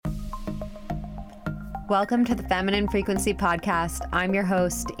Welcome to the Feminine Frequency Podcast. I'm your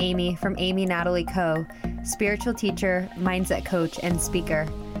host, Amy from Amy Natalie Co., spiritual teacher, mindset coach, and speaker.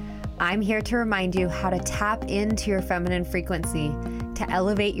 I'm here to remind you how to tap into your feminine frequency to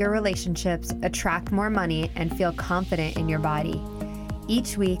elevate your relationships, attract more money, and feel confident in your body.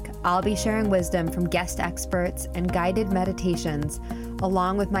 Each week, I'll be sharing wisdom from guest experts and guided meditations,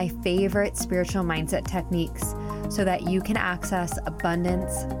 along with my favorite spiritual mindset techniques, so that you can access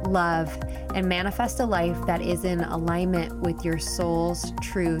abundance, love, and manifest a life that is in alignment with your soul's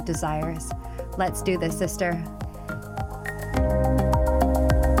true desires. Let's do this, sister.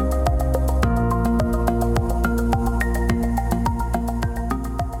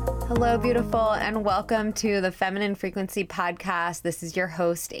 Hello, beautiful, and welcome to the Feminine Frequency Podcast. This is your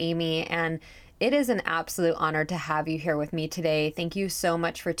host, Amy, and it is an absolute honor to have you here with me today. Thank you so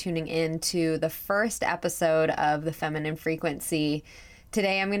much for tuning in to the first episode of the Feminine Frequency.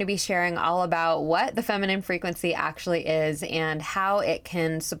 Today, I'm going to be sharing all about what the feminine frequency actually is and how it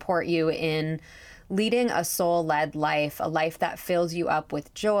can support you in leading a soul-led life, a life that fills you up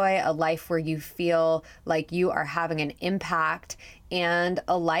with joy, a life where you feel like you are having an impact, and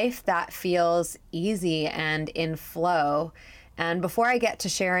a life that feels easy and in flow. And before I get to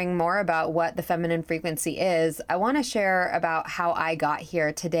sharing more about what the feminine frequency is, I want to share about how I got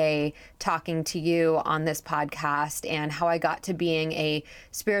here today talking to you on this podcast and how I got to being a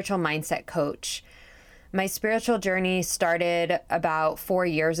spiritual mindset coach. My spiritual journey started about 4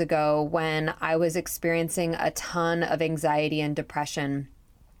 years ago when I was experiencing a ton of anxiety and depression.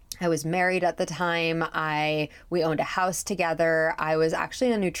 I was married at the time. We owned a house together. I was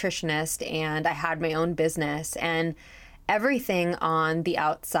actually a nutritionist and I had my own business, and everything on the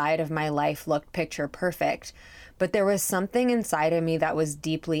outside of my life looked picture perfect, but there was something inside of me that was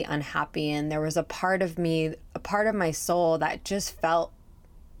deeply unhappy, and there was a part of me, a part of my soul that just felt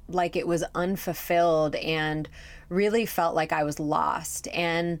like it was unfulfilled and really felt like I was lost.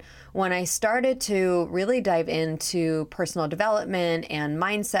 And when I started to really dive into personal development and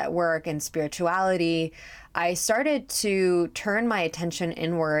mindset work and spirituality, I started to turn my attention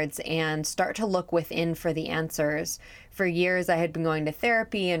inwards and start to look within for the answers. For years, I had been going to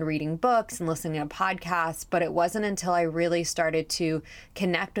therapy and reading books and listening to podcasts, but it wasn't until I really started to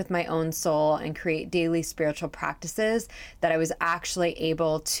connect with my own soul and create daily spiritual practices that I was actually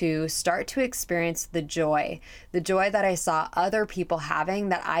able to start to experience the joy that I saw other people having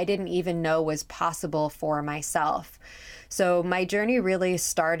that I didn't even know was possible for myself. So my journey really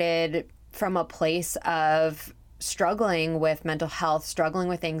started from a place of struggling with mental health, struggling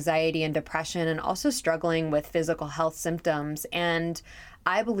with anxiety and depression, and also struggling with physical health symptoms. And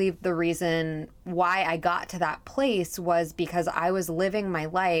I believe the reason why I got to that place was because I was living my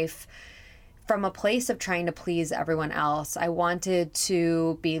life from a place of trying to please everyone else. I wanted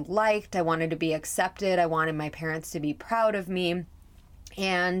to be liked. I wanted to be accepted. I wanted my parents to be proud of me.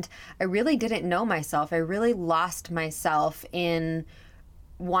 And I really didn't know myself. I really lost myself in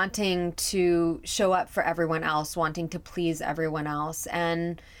wanting to show up for everyone else, wanting to please everyone else.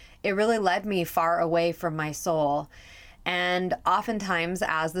 And it really led me far away from my soul. And oftentimes,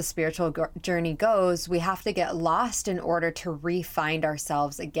 as the spiritual journey goes, we have to get lost in order to re-find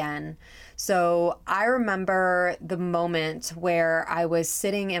ourselves again. So I remember the moment where I was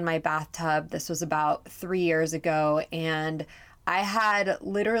sitting in my bathtub. This was about 3 years ago, and I had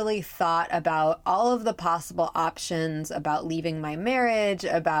literally thought about all of the possible options about leaving my marriage,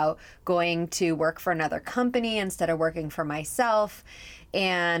 about going to work for another company instead of working for myself,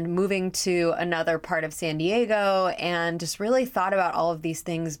 and moving to another part of San Diego, and just really thought about all of these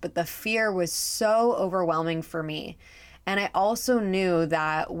things. But the fear was so overwhelming for me. And I also knew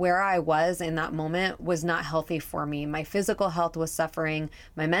that where I was in that moment was not healthy for me. My physical health was suffering,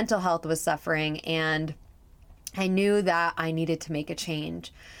 my mental health was suffering, and I knew that I needed to make a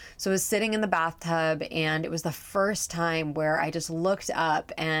change. So I was sitting in the bathtub, and it was the first time where I just looked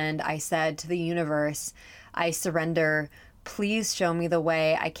up and I said to the universe, I surrender. Please show me the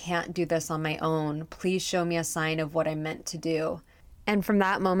way. I can't do this on my own. Please show me a sign of what I'm meant to do. And from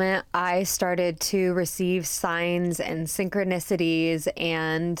that moment, I started to receive signs and synchronicities,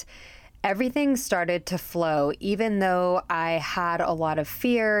 and everything started to flow. Even though I had a lot of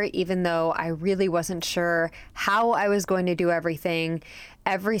fear, even though I really wasn't sure how I was going to do everything,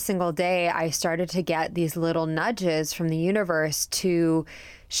 every single day I started to get these little nudges from the universe to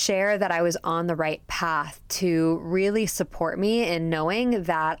share that I was on the right path, to really support me in knowing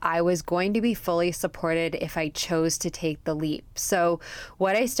that I was going to be fully supported if I chose to take the leap. So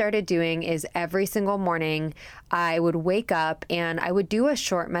what I started doing is every single morning I would wake up and I would do a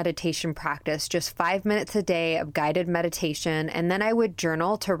short meditation practice, just 5 minutes a day of guided meditation. And then I would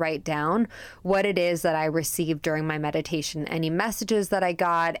journal to write down what it is that I received during my meditation, any messages that I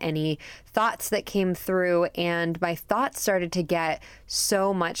got, any thoughts that came through. And my thoughts started to get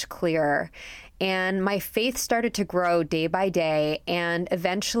so much clearer. And my faith started to grow day by day. And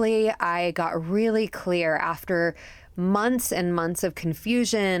eventually I got really clear after months and months of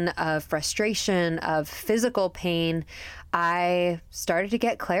confusion, of frustration, of physical pain. I started to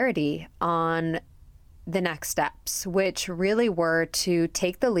get clarity on the next steps, which really were to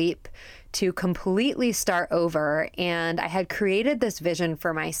take the leap, to completely start over. And I had created this vision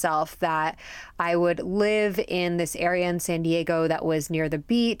for myself that I would live in this area in San Diego that was near the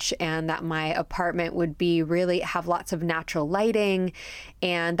beach, and that my apartment would be really have lots of natural lighting,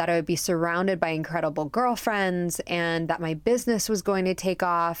 and that I would be surrounded by incredible girlfriends, and that my business was going to take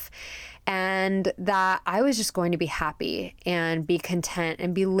off, and that I was just going to be happy and be content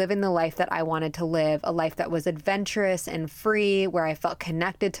and be living the life that I wanted to live, a life that was adventurous and free, where I felt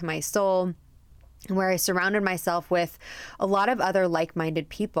connected to my soul, and where I surrounded myself with a lot of other like-minded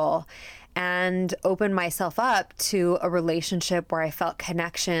people, and opened myself up to a relationship where I felt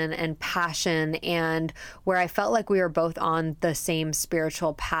connection and passion, and where I felt like we were both on the same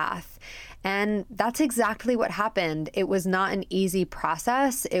spiritual path. And that's exactly what happened. It was not an easy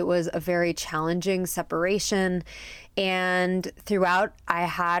process. It was a very challenging separation. And throughout, I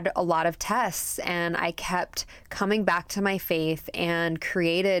had a lot of tests, and I kept coming back to my faith and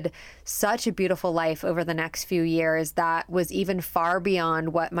created such a beautiful life over the next few years that was even far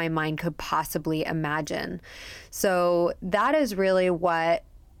beyond what my mind could possibly imagine. So that is really what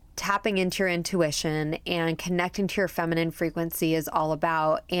tapping into your intuition and connecting to your feminine frequency is all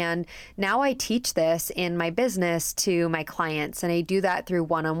about. And now I teach this in my business to my clients, and I do that through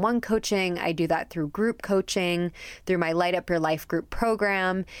one-on-one coaching. I do that through group coaching, through my Light Up Your Life group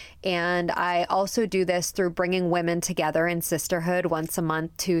program. And I also do this through bringing women together in sisterhood once a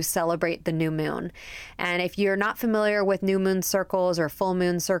month to celebrate the new moon. And if you're not familiar with new moon circles or full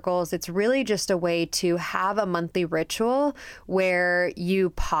moon circles, it's really just a way to have a monthly ritual where you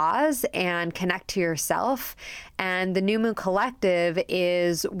pause and connect to yourself. And the New Moon Collective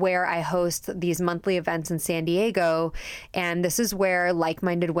is where I host these monthly events in San Diego. And this is where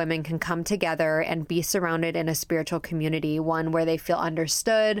like-minded women can come together and be surrounded in a spiritual community, one where they feel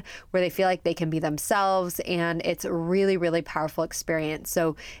understood, where they feel like they can be themselves. And it's a really, really powerful experience.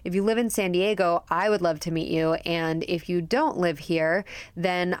 So if you live in San Diego, I would love to meet you. And if you don't live here,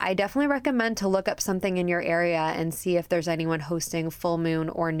 then I definitely recommend to look up something in your area and see if there's anyone hosting full moon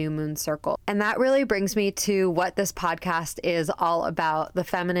or new moon circle. And that really brings me to what this podcast is all about, the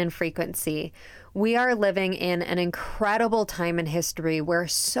feminine frequency. We are living in an incredible time in history where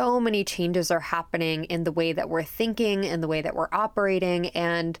so many changes are happening in the way that we're thinking and the way that we're operating.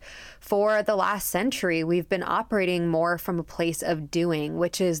 And for the last century, we've been operating more from a place of doing,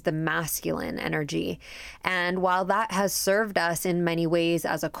 which is the masculine energy. And while that has served us in many ways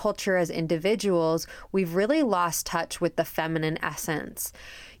as a culture, as individuals, we've really lost touch with the feminine essence.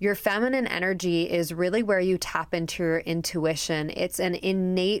 Your feminine energy is really where you tap into your intuition. It's an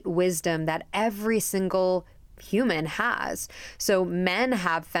innate wisdom that every single human has. So men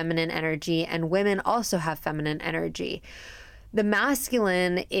have feminine energy and women also have feminine energy. The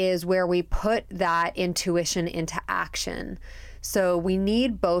masculine is where we put that intuition into action. So we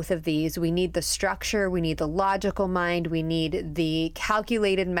need both of these. We need the structure, we need the logical mind, we need the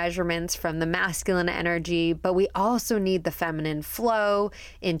calculated measurements from the masculine energy, but we also need the feminine flow,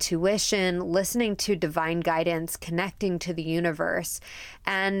 intuition, listening to divine guidance, connecting to the universe.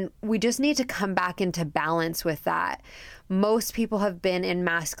 And we just need to come back into balance with that. Most people have been in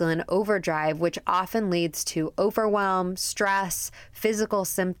masculine overdrive, which often leads to overwhelm, stress, physical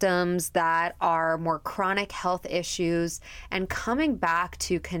symptoms that are more chronic health issues. And coming back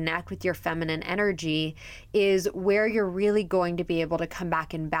to connect with your feminine energy is where you're really going to be able to come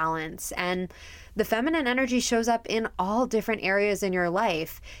back in balance. And the feminine energy shows up in all different areas in your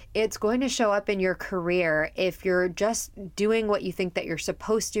life. It's going to show up in your career if you're just doing what you think that you're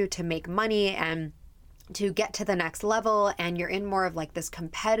supposed to make money and to get to the next level and you're in more of like this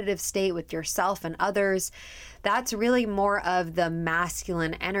competitive state with yourself and others, that's really more of the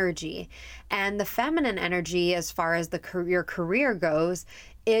masculine energy. And the feminine energy, as far as your career goes,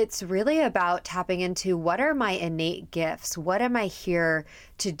 it's really about tapping into what are my innate gifts? What am I here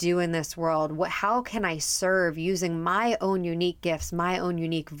to do in this world? How can I serve using my own unique gifts, my own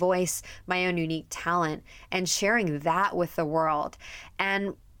unique voice, my own unique talent, and sharing that with the world?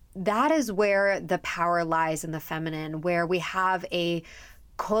 And that is where the power lies in the feminine, where we have a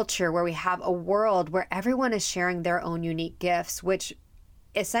culture, where we have a world where everyone is sharing their own unique gifts, which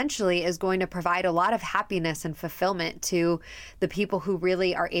essentially is going to provide a lot of happiness and fulfillment to the people who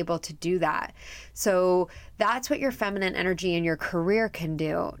really are able to do that. So that's what your feminine energy in your career can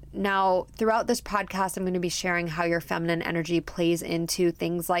do. Now, throughout this podcast, I'm going to be sharing how your feminine energy plays into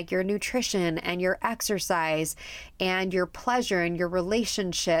things like your nutrition and your exercise and your pleasure and your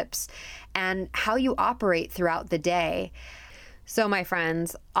relationships and how you operate throughout the day. So my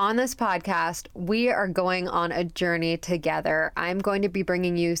friends, on this podcast, we are going on a journey together. I'm going to be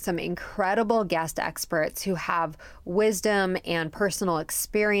bringing you some incredible guest experts who have wisdom and personal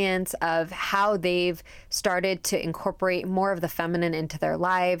experience of how they've started to incorporate more of the feminine into their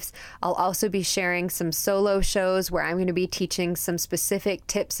lives. I'll also be sharing some solo shows where I'm going to be teaching some specific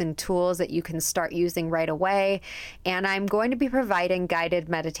tips and tools that you can start using right away. And I'm going to be providing guided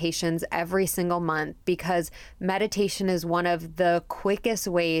meditations every single month because meditation is one of the quickest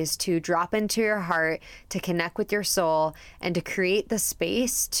ways to drop into your heart, to connect with your soul, and to create the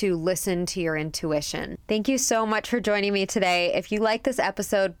space to listen to your intuition. Thank you so much for joining me today. If you like this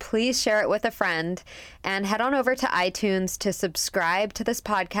episode, please share it with a friend and head on over to iTunes to subscribe to this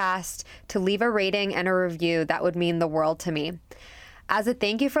podcast, to leave a rating and a review. That would mean the world to me. As a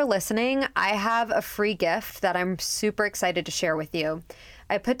thank you for listening, I have a free gift that I'm super excited to share with you.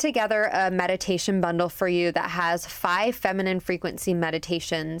 I put together a meditation bundle for you that has 5 feminine frequency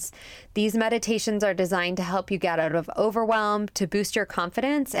meditations. These meditations are designed to help you get out of overwhelm, to boost your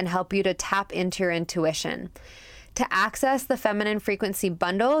confidence, and help you to tap into your intuition. To access the Feminine Frequency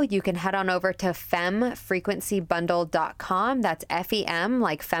Bundle, you can head on over to femfrequencybundle.com. That's FEM,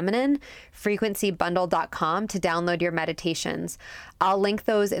 like feminine, frequencybundle.com to download your meditations. I'll link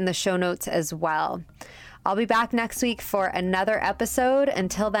those in the show notes as well. I'll be back next week for another episode.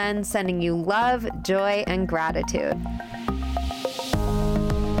 Until then, sending you love, joy, and gratitude.